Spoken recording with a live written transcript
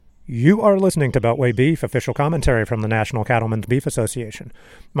You are listening to Beltway Beef, official commentary from the National Cattlemen's Beef Association.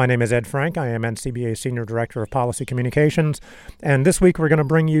 My name is Ed Frank. I am NCBA's Senior Director of Policy Communications, and this week we're going to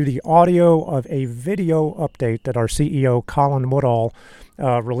bring you the audio of a video update that our CEO, Colin Woodall,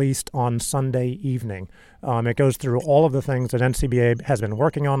 released on Sunday evening. It goes through all of the things that NCBA has been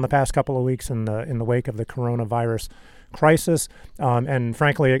working on the past couple of weeks in the wake of the coronavirus crisis, and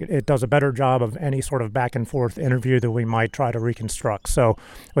frankly, it does a better job of any sort of back and forth interview that we might try to reconstruct. So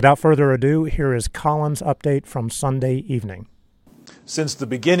without further ado, here is Colin's update from Sunday evening. Since the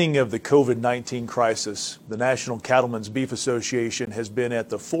beginning of the COVID-19 crisis, the National Cattlemen's Beef Association has been at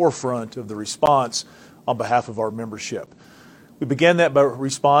the forefront of the response on behalf of our membership. We began that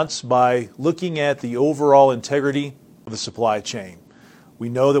response by looking at the overall integrity of the supply chain. We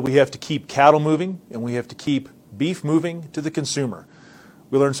know that we have to keep cattle moving and we have to keep beef moving to the consumer.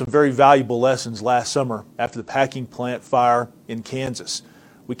 We learned some very valuable lessons last summer after the packing plant fire in Kansas.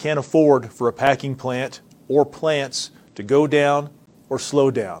 We can't afford for a packing plant or plants to go down or slow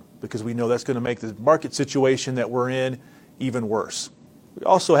down because we know that's going to make the market situation that we're in even worse. We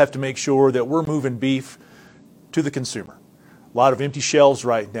also have to make sure that we're moving beef to the consumer. A lot of empty shelves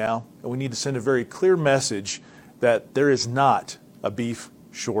right now, and we need to send a very clear message that there is not a beef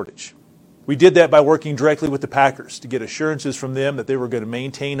shortage. We did that by working directly with the packers to get assurances from them that they were going to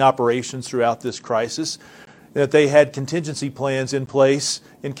maintain operations throughout this crisis, and that they had contingency plans in place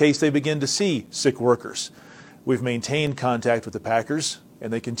in case they begin to see sick workers. We've maintained contact with the packers,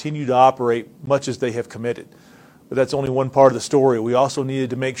 and they continue to operate much as they have committed. But that's only one part of the story. We also needed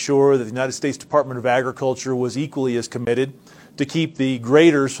to make sure that the United States Department of Agriculture was equally as committed to keep the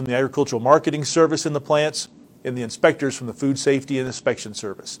graders from the Agricultural Marketing Service in the plants and the inspectors from the Food Safety and Inspection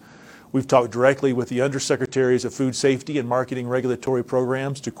Service. We've talked directly with the undersecretaries of Food Safety and Marketing Regulatory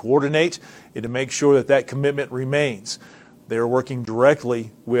Programs to coordinate and to make sure that that commitment remains. They are working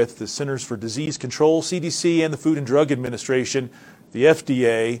directly with the Centers for Disease Control, CDC, and the Food and Drug Administration, the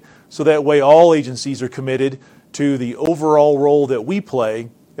FDA, so that way all agencies are committed to the overall role that we play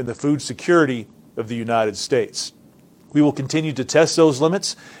in the food security of the United States. We will continue to test those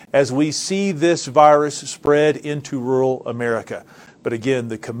limits as we see this virus spread into rural America. But again,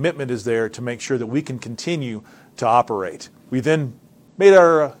 the commitment is there to make sure that we can continue to operate. We then made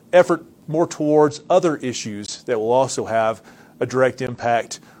our effort more towards other issues that will also have a direct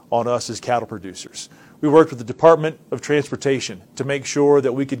impact on us as cattle producers. We worked with the Department of Transportation to make sure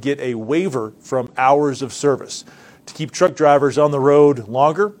that we could get a waiver from hours of service to keep truck drivers on the road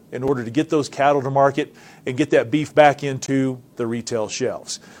longer in order to get those cattle to market and get that beef back into the retail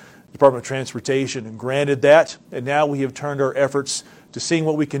shelves. The Department of Transportation granted that, and now we have turned our efforts to seeing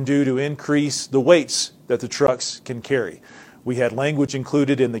what we can do to increase the weights that the trucks can carry. We had language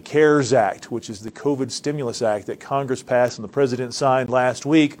included in the CARES Act, which is the COVID Stimulus Act that Congress passed and the President signed last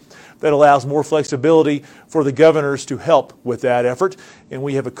week, that allows more flexibility for the governors to help with that effort. And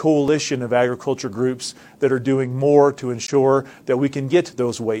we have a coalition of agriculture groups that are doing more to ensure that we can get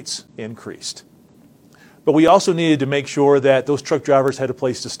those weights increased. But we also needed to make sure that those truck drivers had a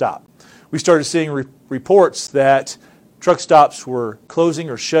place to stop. We started seeing reports that truck stops were closing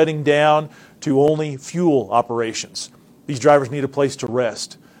or shutting down to only fuel operations. These drivers need a place to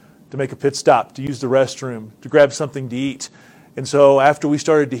rest, to make a pit stop, to use the restroom, to grab something to eat. And so after we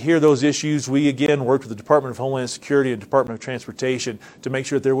started to hear those issues, we again worked with the Department of Homeland Security and Department of Transportation to make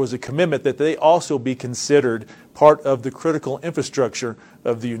sure that there was a commitment that they also be considered part of the critical infrastructure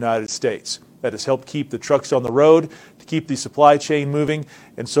of the United States. That has helped keep the trucks on the road, to keep the supply chain moving.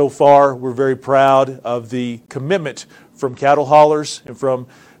 And so far, we're very proud of the commitment from cattle haulers and from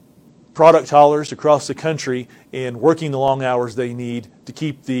product haulers across the country in working the long hours they need to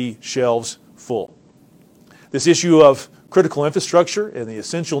keep the shelves full. This issue of critical infrastructure and the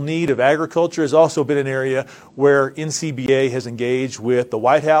essential need of agriculture has also been an area where NCBA has engaged with the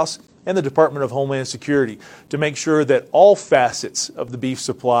White House and the Department of Homeland Security to make sure that all facets of the beef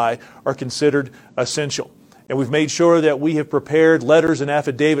supply are considered essential. And we've made sure that we have prepared letters and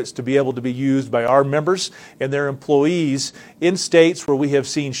affidavits to be able to be used by our members and their employees in states where we have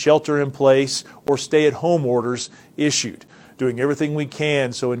seen shelter in place or stay-at-home orders issued, doing everything we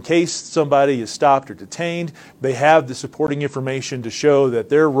can so in case somebody is stopped or detained, they have the supporting information to show that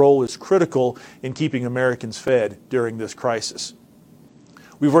their role is critical in keeping Americans fed during this crisis.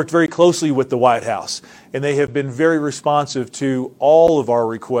 We've worked very closely with the White House, and they have been very responsive to all of our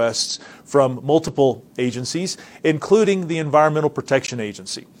requests from multiple agencies, including the Environmental Protection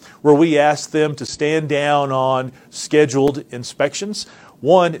Agency, where we asked them to stand down on scheduled inspections.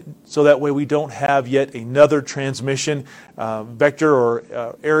 One, so that way we don't have yet another transmission vector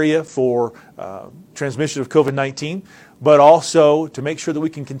or area for transmission of COVID-19. but also to make sure that we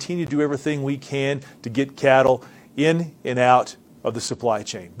can continue to do everything we can to get cattle in and out of the supply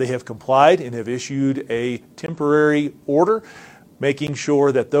chain. They have complied and have issued a temporary order, making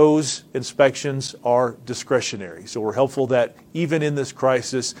sure that those inspections are discretionary. So we're hopeful that even in this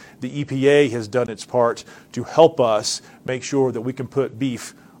crisis, the EPA has done its part to help us make sure that we can put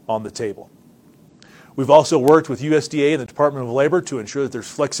beef on the table. We've also worked with USDA and the Department of Labor to ensure that there's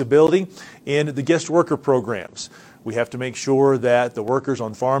flexibility in the guest worker programs. We have to make sure that the workers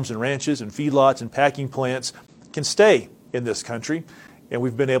on farms and ranches and feedlots and packing plants can stay in this country, and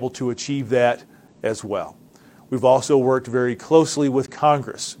we've been able to achieve that as well. We've also worked very closely with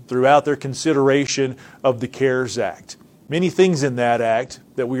Congress throughout their consideration of the CARES Act. Many things in that act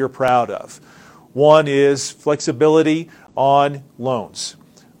that we are proud of. One is flexibility on loans.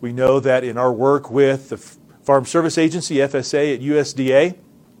 We know that in our work with the Farm Service Agency, FSA, at USDA,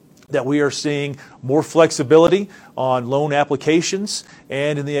 that we are seeing more flexibility on loan applications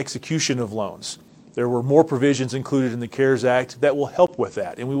and in the execution of loans. There were more provisions included in the CARES Act that will help with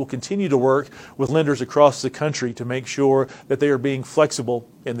that, and we will continue to work with lenders across the country to make sure that they are being flexible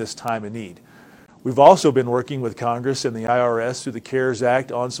in this time of need. We've also been working with Congress and the IRS through the CARES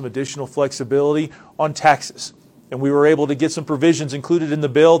Act on some additional flexibility on taxes, and we were able to get some provisions included in the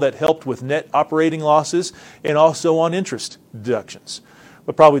bill that helped with net operating losses and also on interest deductions.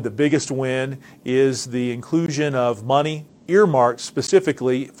 But probably the biggest win is the inclusion of money earmarked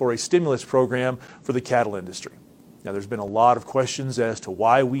specifically for a stimulus program for the cattle industry. Now, there's been a lot of questions as to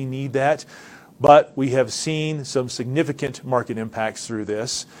why we need that, but we have seen some significant market impacts through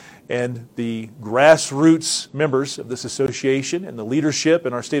this, and the grassroots members of this association and the leadership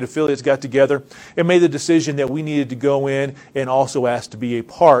and our state affiliates got together and made the decision that we needed to go in and also ask to be a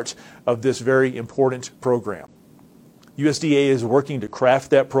part of this very important program. USDA is working to craft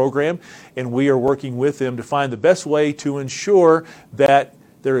that program, and we are working with them to find the best way to ensure that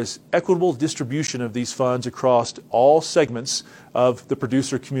there is equitable distribution of these funds across all segments of the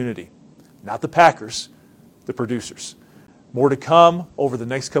producer community. Not the packers, the producers. More to come over the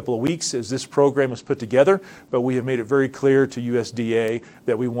next couple of weeks as this program is put together, but we have made it very clear to USDA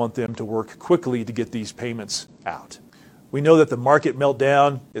that we want them to work quickly to get these payments out. We know that the market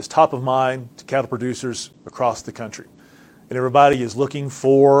meltdown is top of mind to cattle producers across the country. And everybody is looking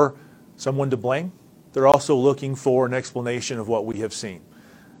for someone to blame. They're also looking for an explanation of what we have seen.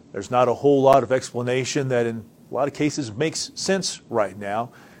 There's not a whole lot of explanation that in a lot of cases makes sense right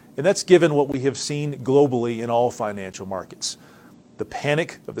now, and that's given what we have seen globally in all financial markets. The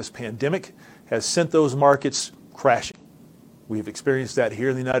panic of this pandemic has sent those markets crashing. We've experienced that here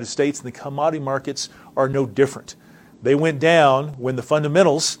in the United States, and the commodity markets are no different. They went down when the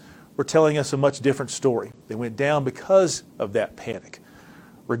fundamentals were telling us a much different story. They went down because of that panic.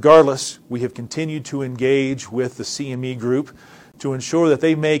 Regardless, we have continued to engage with the CME group to ensure that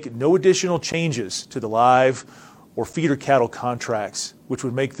they make no additional changes to the live or feeder cattle contracts, which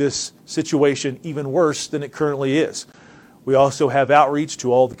would make this situation even worse than it currently is. We also have outreach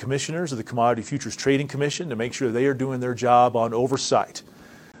to all the commissioners of the Commodity Futures Trading Commission to make sure they are doing their job on oversight.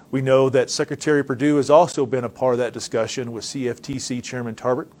 We know that Secretary Perdue has also been a part of that discussion with CFTC Chairman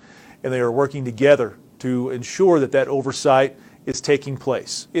Tarbert, and they are working together to ensure that that oversight is taking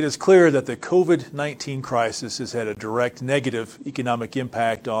place. It is clear that the COVID-19 crisis has had a direct negative economic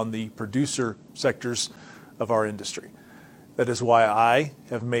impact on the producer sectors of our industry. That is why I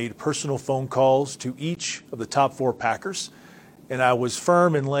have made personal phone calls to each of the top 4 packers, and I was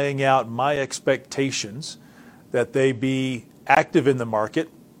firm in laying out my expectations that they be active in the market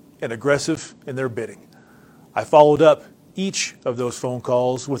and aggressive in their bidding. I followed up each of those phone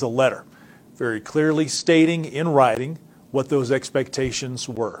calls with a letter, very clearly stating in writing what those expectations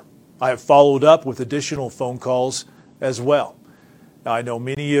were. I have followed up with additional phone calls as well. Now, I know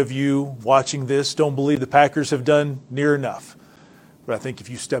many of you watching this don't believe the Packers have done near enough, but I think if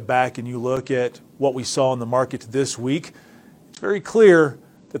you step back and you look at what we saw in the market this week, it's very clear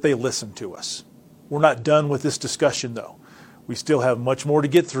that they listened to us. We're not done with this discussion, though. We still have much more to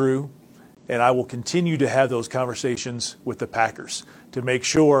get through, and I will continue to have those conversations with the Packers to make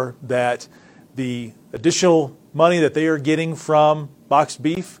sure that the additional money that they are getting from boxed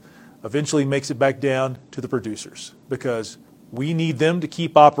beef eventually makes it back down to the producers, because we need them to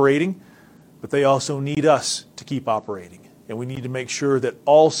keep operating, but they also need us to keep operating. And we need to make sure that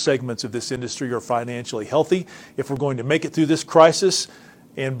all segments of this industry are financially healthy if we're going to make it through this crisis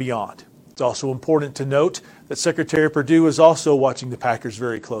and beyond. It's also important to note that Secretary Perdue is also watching the Packers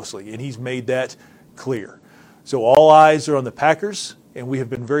very closely, and he's made that clear. So all eyes are on the Packers, and we have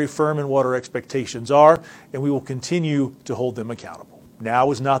been very firm in what our expectations are, and we will continue to hold them accountable.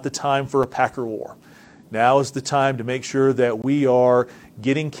 Now is not the time for a Packer war. Now is the time to make sure that we are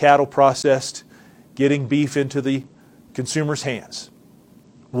getting cattle processed, getting beef into the consumer's hands.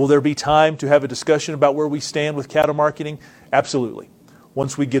 Will there be time to have a discussion about where we stand with cattle marketing? Absolutely.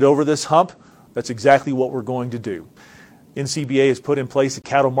 Once we get over this hump, that's exactly what we're going to do. NCBA has put in place a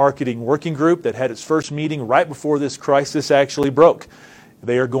cattle marketing working group that had its first meeting right before this crisis actually broke.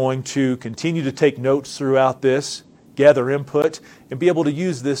 They are going to continue to take notes throughout this, gather input, and be able to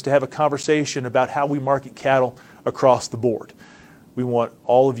use this to have a conversation about how we market cattle across the board. We want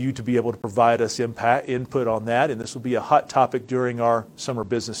all of you to be able to provide us input on that, and this will be a hot topic during our summer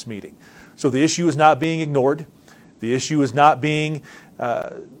business meeting. So the issue is not being ignored. The issue is not being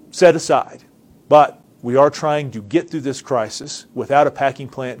set aside, but we are trying to get through this crisis without a packing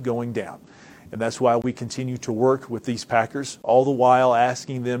plant going down. And that's why we continue to work with these packers, all the while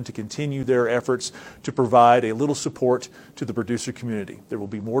asking them to continue their efforts to provide a little support to the producer community. There will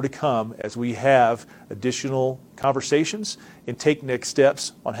be more to come as we have additional conversations and take next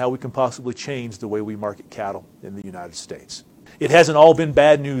steps on how we can possibly change the way we market cattle in the United States. It hasn't all been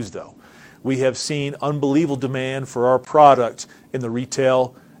bad news, though. We have seen unbelievable demand for our product in the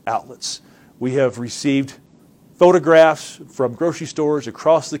retail outlets. We have received photographs from grocery stores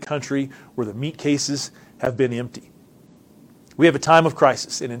across the country where the meat cases have been empty. We have a time of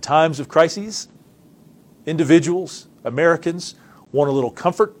crisis, and in times of crises, individuals, Americans, want a little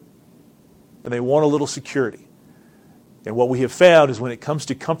comfort and they want a little security. And what we have found is when it comes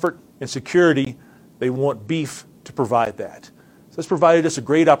to comfort and security, they want beef to provide that. So this provided us a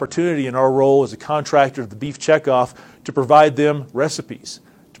great opportunity in our role as a contractor of the Beef Checkoff to provide them recipes,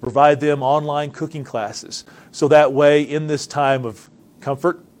 to provide them online cooking classes, so that way in this time of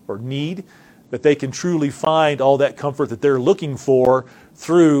comfort or need, that they can truly find all that comfort that they're looking for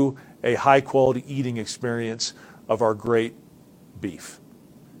through a high-quality eating experience of our great beef.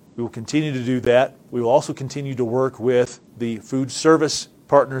 We will continue to do that. We will also continue to work with the food service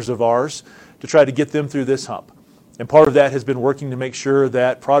partners of ours to try to get them through this hump. And part of that has been working to make sure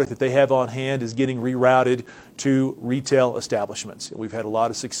that product that they have on hand is getting rerouted to retail establishments. And we've had a lot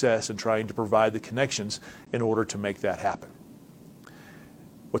of success in trying to provide the connections in order to make that happen.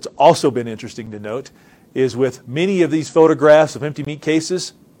 What's also been interesting to note is with many of these photographs of empty meat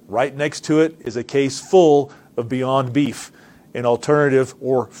cases, right next to it is a case full of Beyond Beef and alternative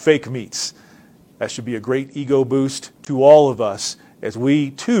or fake meats. That should be a great ego boost to all of us as we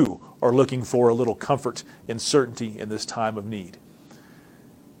too are looking for a little comfort and certainty in this time of need.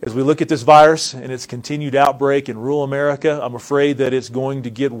 As we look at this virus and its continued outbreak in rural America, I'm afraid that it's going to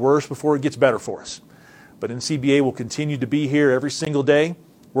get worse before it gets better for us. But NCBA will continue to be here every single day,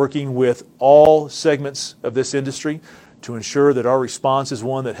 working with all segments of this industry to ensure that our response is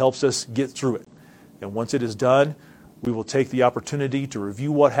one that helps us get through it. And once it is done, we will take the opportunity to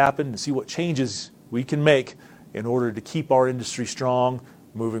review what happened and see what changes we can make in order to keep our industry strong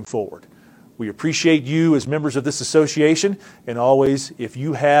moving forward. We appreciate you as members of this association, and always, if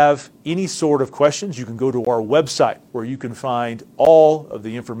you have any sort of questions, you can go to our website where you can find all of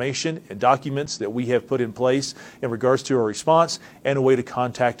the information and documents that we have put in place in regards to our response and a way to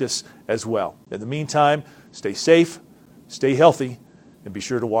contact us as well. In the meantime, stay safe, stay healthy, and be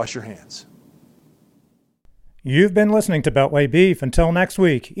sure to wash your hands. You've been listening to Beltway Beef. Until next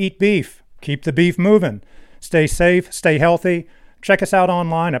week, eat beef, keep the beef moving, stay safe, stay healthy. Check us out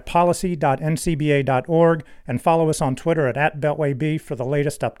online at policy.ncba.org and follow us on Twitter at @BeltwayBeef for the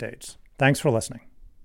latest updates. Thanks for listening.